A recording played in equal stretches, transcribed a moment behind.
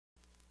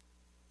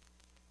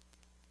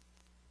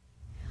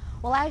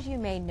Well, as you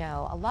may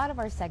know, a lot of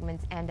our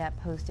segments end up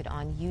posted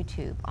on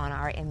YouTube on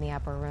our In the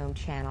Upper Room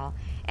channel.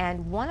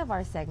 And one of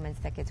our segments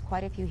that gets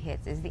quite a few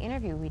hits is the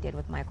interview we did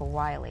with Michael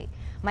Wiley.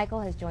 Michael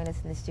has joined us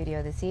in the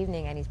studio this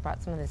evening, and he's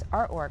brought some of his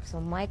artwork.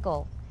 So,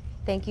 Michael,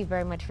 thank you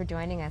very much for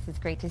joining us. It's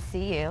great to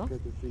see you.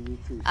 Good to see you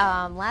too.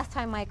 Last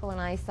time Michael and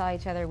I saw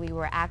each other, we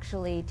were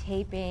actually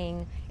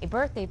taping a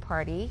birthday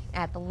party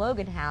at the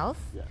Logan House,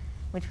 Yes.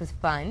 which was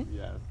fun.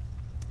 Yes.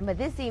 But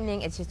this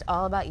evening, it's just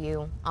all about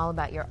you, all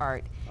about your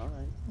art. All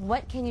right.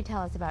 What can you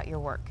tell us about your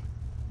work?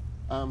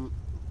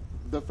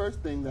 The first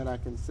thing that I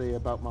can say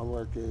about my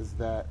work is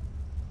that,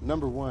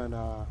 number one,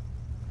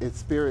 it's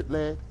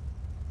spirit-led.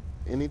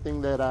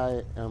 Anything that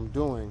I am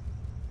doing,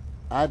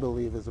 I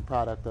believe, is a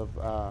product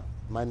of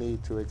my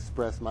need to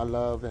express my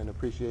love and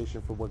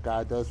appreciation for what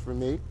God does for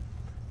me,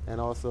 and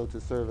also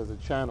to serve as a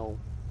channel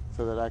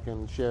so that I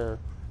can share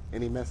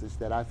any message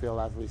that I feel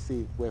I've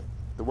received with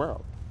the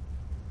world.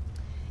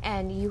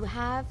 And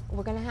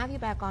we're going to have you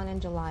back on in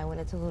July when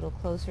it's a little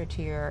closer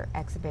to your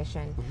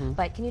exhibition. Mm-hmm.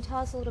 But can you tell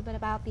us a little bit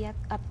about the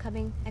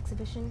upcoming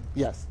exhibition?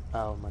 Yes.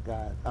 Oh my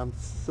God, I'm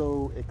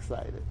so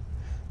excited.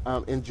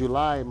 In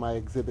July, my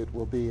exhibit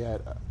will be at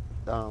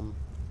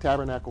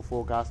Tabernacle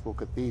Full Gospel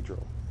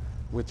Cathedral,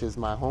 which is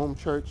my home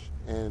church,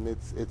 and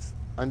it's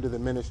under the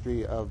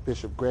ministry of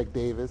Bishop Greg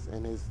Davis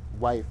and his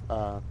wife,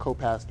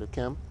 co-pastor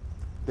Kim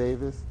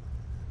Davis,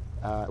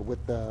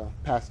 with the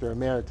pastor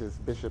emeritus,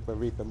 Bishop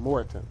Aretha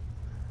Morton.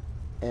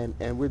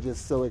 And we're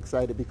just so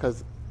excited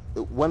because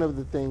one of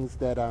the things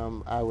that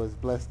I was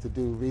blessed to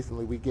do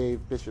recently, we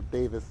gave Bishop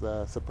Davis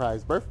a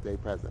surprise birthday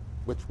present,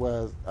 which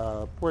was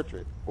a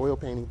portrait, oil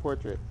painting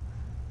portrait.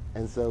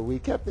 And so we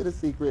kept it a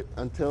secret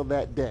until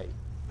that day.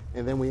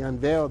 And then we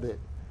unveiled it,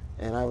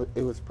 and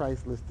it was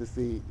priceless to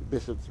see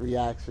Bishop's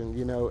reaction,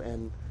 you know,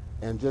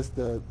 and just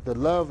the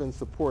love and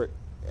support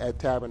at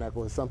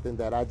Tabernacle is something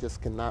that I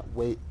just cannot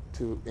wait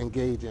to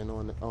engage in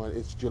on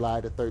it's July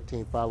the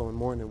 13th, following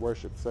morning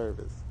worship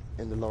service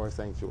in the lower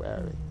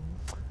sanctuary.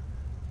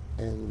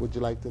 Mm-hmm. And would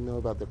you like to know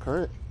about the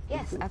current?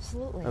 Yes,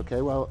 absolutely.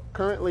 Okay, well,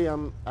 currently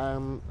I'm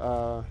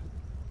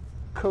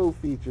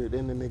co-featured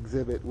in an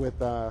exhibit with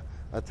a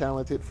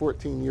talented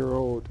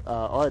 14-year-old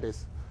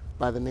artist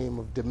by the name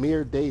of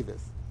Demir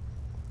Davis.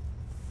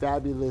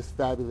 Fabulous,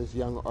 fabulous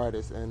young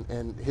artist,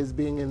 and his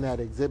being in that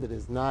exhibit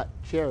is not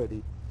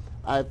charity.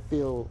 I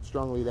feel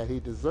strongly that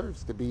he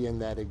deserves to be in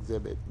that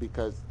exhibit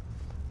because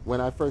when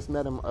I first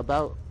met him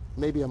about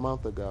maybe a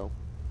month ago,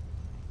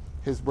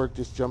 his work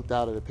just jumped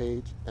out of the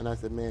page, and I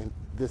said, man,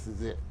 this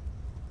is it.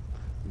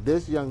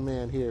 This young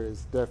man here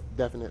is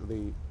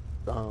definitely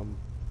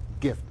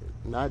gifted,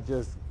 not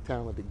just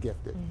talented,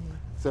 gifted.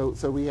 Mm-hmm.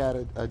 So we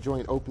had a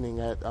joint opening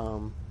at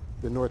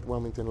the North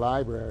Wilmington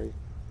Library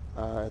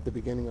at the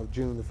beginning of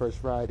June, the first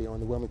Friday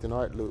on the Wilmington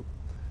Art Loop.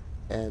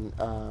 And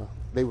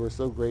they were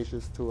so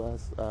gracious to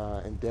us,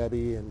 and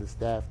Debbie and the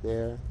staff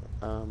there.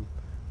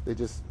 They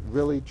just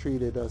really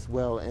treated us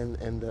well,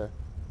 and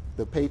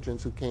the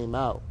patrons who came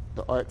out,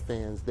 the art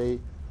fans, they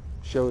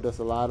showed us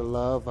a lot of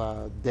love.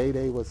 Day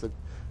Day was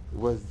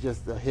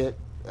just a hit.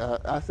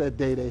 I said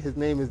Day Day. His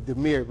name is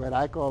Demir, but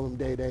I call him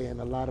Day Day,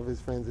 and a lot of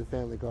his friends and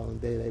family call him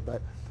Day Day.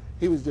 But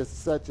he was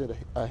just such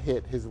a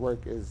hit. His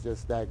work is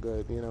just that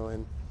good, you know.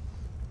 And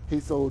he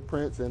sold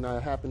prints, and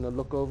I happened to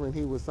look over, and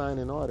he was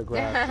signing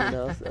autographs, you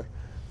know.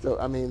 So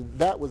I mean,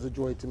 that was a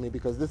joy to me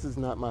because this is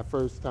not my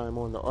first time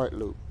on the Art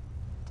Loop,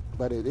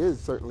 but it is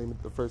certainly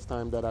the first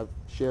time that I've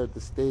shared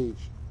the stage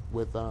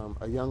with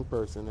a young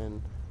person,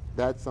 and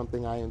that's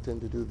something I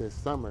intend to do this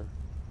summer.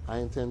 I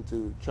intend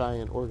to try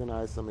and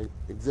organize some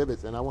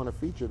exhibits, and I want to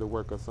feature the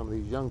work of some of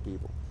these young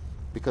people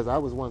because I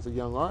was once a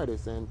young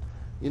artist, and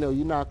you know,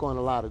 you knock on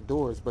a lot of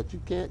doors, but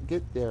you can't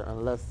get there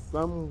unless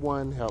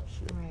someone helps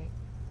you. Right.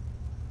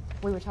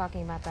 We were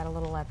talking about that a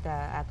little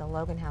at the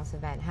Logan House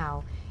event,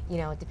 how, you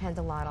know, it depends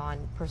a lot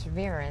on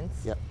perseverance.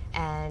 Yep.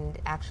 And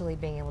actually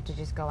being able to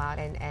just go out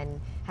and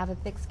have a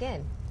thick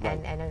skin, right,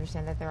 and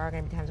understand that there are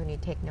going to be times when you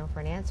take no for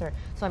an answer.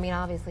 So, I mean,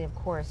 obviously, of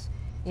course,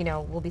 you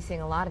know, we'll be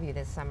seeing a lot of you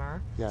this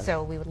summer. Yes.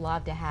 So we would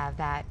love to have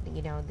that,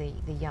 you know,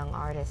 the young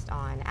artist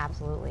on,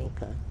 absolutely.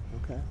 Okay,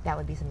 okay. That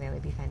would be something that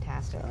would be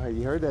fantastic. All right,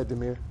 you heard that,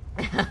 Demir.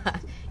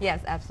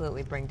 Yes,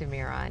 absolutely. Bring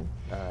Demir on.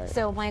 All right.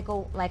 So,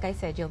 Michael, like I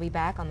said, you'll be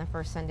back on the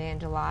first Sunday in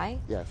July.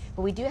 Yes.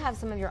 But we do have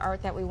some of your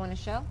art that we want to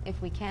show, if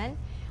we can.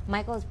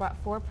 Michael has brought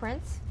 4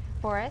 prints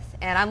for us,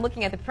 and I'm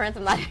looking at the prints.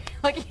 I'm not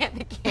looking at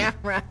the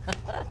camera.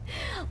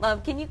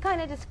 Love, can you kind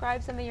of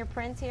describe some of your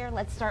prints here?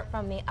 Let's start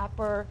from the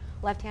upper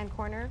left-hand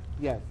corner.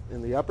 Yes.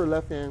 In the upper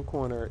left-hand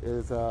corner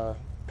is a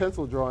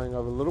pencil drawing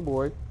of a little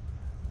boy,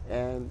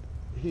 and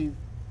he's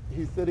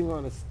sitting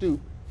on a stoop,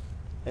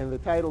 and the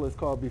title is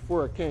called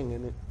Before a King,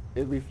 and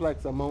it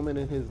reflects a moment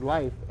in his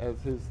life as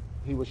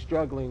he was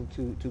struggling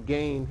to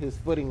gain his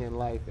footing in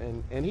life,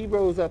 and he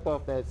rose up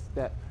off that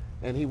step,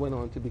 and he went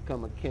on to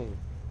become a king.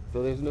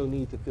 So there's no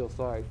need to feel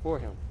sorry for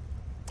him.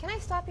 Can I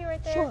stop you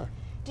right there? Sure.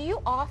 Do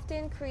you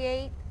often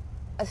create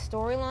a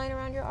storyline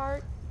around your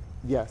art?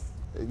 Yes,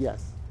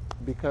 yes.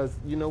 Because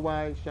you know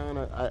why,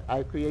 Shauna?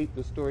 I create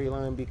the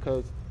storyline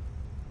because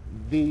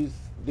these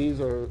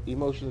are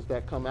emotions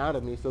that come out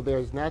of me, so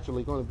there's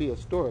naturally going to be a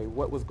story.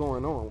 What was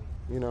going on,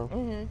 you know?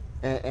 Mm-hmm.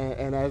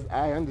 And as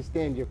I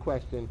understand your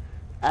question,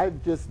 I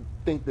just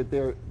think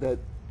that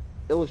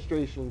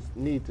illustrations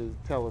need to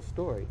tell a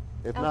story.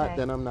 If not, Okay.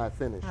 then I'm not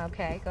finished.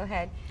 Okay, go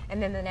ahead.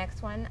 And then the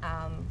next one,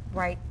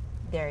 right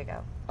there you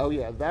go. Oh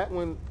yeah, that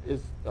one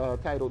is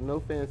titled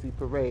No Fancy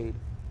Parade,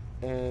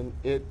 and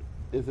it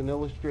is an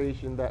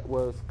illustration that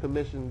was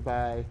commissioned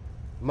by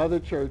Mother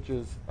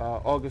Church's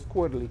August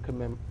Quarterly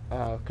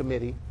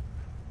Committee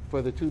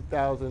for the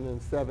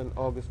 2007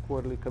 August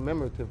Quarterly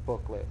Commemorative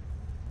Booklet.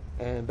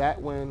 And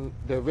that one,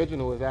 the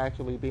original, is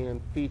actually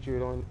being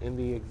featured in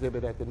the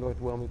exhibit at the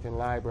North Wilmington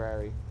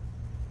Library.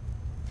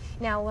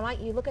 Now,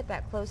 when you look at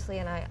that closely,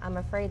 and I'm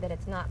afraid that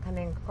it's not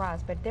coming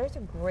across, but there's a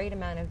great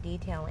amount of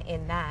detail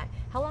in that.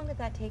 How long did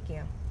that take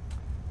you?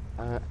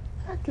 I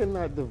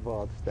cannot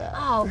divulge that.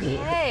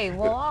 Okay,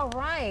 well, all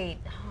right.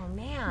 Oh,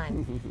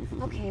 man.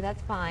 Okay,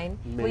 that's fine.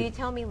 Will you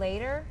tell me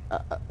later?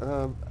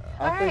 All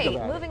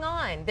right, moving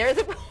on. There's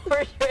a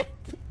portrait.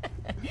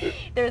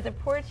 There's a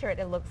portrait,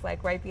 it looks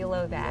like, right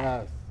below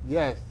that.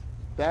 Yes.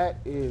 That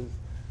is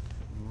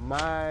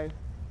my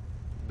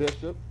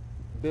Bishop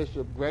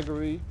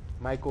Gregory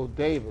Michael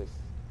Davis,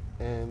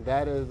 and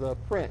that is a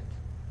print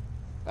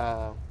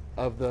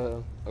of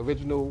the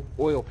original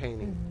oil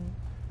painting.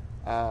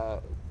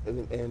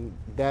 And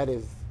that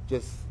is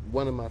just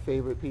one of my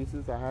favorite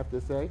pieces, I have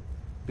to say,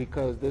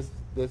 because this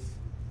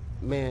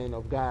man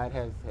of God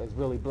has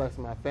really blessed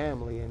my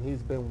family, and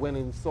he's been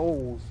winning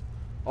souls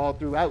all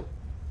throughout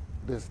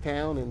this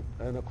town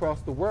and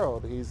across the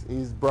world.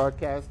 He's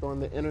broadcast on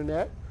the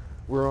internet.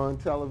 We're on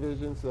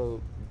television, so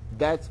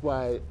that's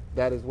why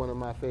that is one of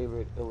my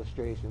favorite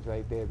illustrations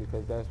right there,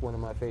 because that's one of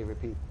my favorite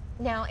people.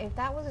 Now, if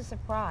that was a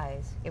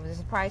surprise, it was a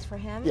surprise for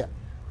him? Yeah.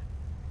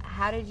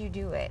 How did you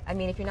do it? I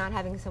mean, if you're not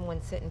having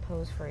someone sit and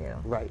pose for you.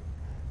 Right.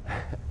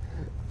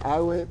 I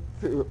went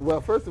to,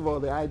 well, first of all,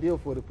 the ideal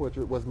for the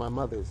portrait was my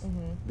mother's,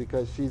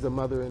 because she's a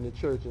mother in the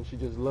church and she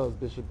just loves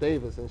Bishop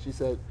Davis, and she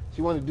said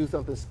she wanted to do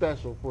something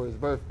special for his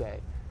birthday.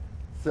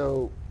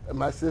 So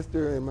my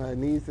sister and my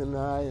niece and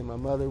I and my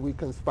mother, we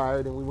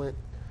conspired and we went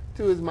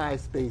to his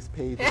MySpace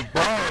page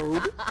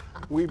and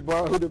we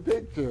borrowed a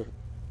picture.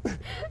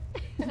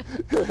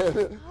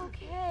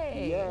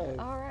 Okay. Yes.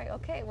 All right.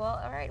 Okay. Well,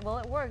 all right. Well,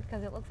 it worked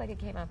because it looks like it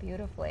came out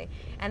beautifully.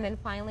 And then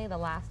finally, the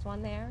last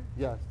one there.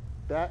 Yes.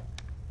 That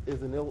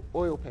is an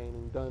oil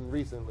painting done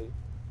recently,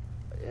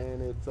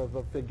 and it's of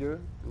a figure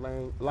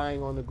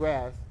lying on the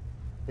grass.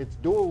 It's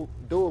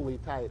dually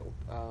titled.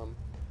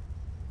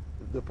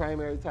 The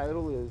primary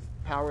title is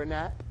Power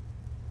Nap,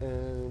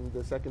 and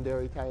the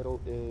secondary title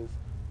is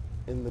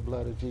In the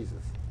Blood of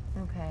Jesus.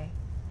 Okay.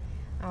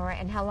 All right.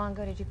 And how long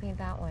ago did you paint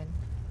that one?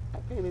 I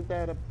painted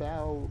that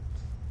about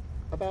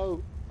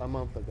a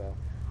month ago.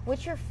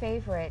 What's your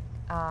favorite,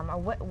 or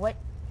what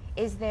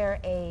is there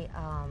a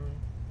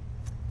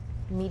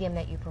medium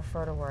that you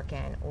prefer to work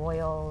in?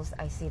 Oils,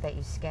 I see that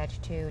you sketch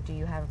too. Do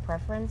you have a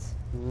preference?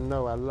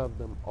 No, I love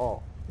them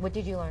all. What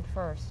did you learn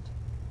first?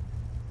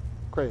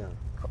 Crayon.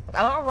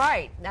 All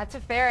right, that's a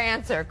fair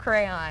answer,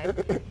 crayon.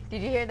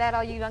 Did you hear that,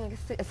 all you young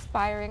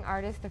aspiring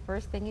artists? The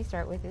first thing you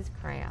start with is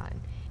crayon.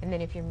 And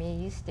then if you're me,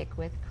 you stick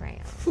with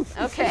crayon.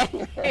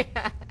 Okay.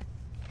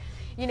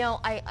 You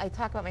know, I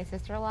talk about my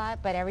sister a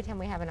lot, but every time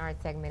we have an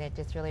art segment, it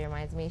just really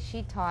reminds me,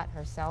 she taught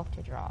herself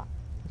to draw.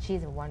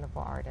 She's a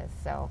wonderful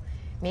artist, so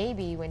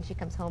maybe when she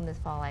comes home this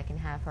fall, I can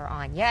have her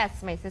on.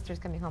 Yes, my sister's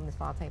coming home this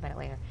fall. I'll tell you about it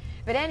later.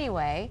 But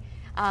anyway,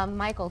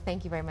 Michael,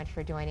 thank you very much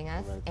for joining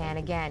us. Right, and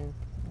again,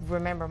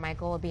 remember,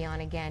 Michael will be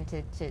on again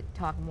to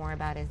talk more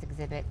about his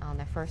exhibit on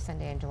the first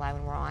Sunday in July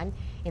when we're on.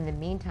 In the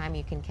meantime,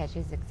 you can catch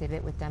his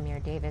exhibit with Delaware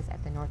Davis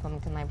at the North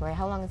Wilmington Library.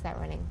 How long is that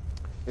running?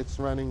 It's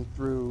running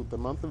through the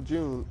month of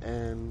June,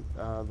 and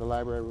the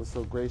library was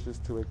so gracious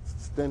to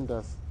extend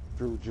us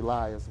through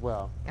July as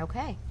well.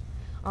 Okay.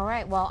 All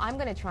right. Well, I'm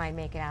going to try and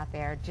make it out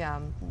there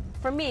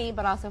for me,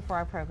 but also for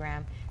our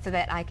program, so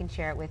that I can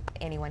share it with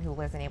anyone who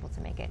wasn't able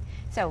to make it.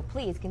 So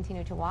please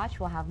continue to watch.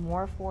 We'll have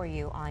more for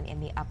you on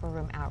In the Upper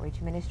Room Outreach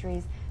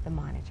Ministries, The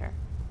Monitor.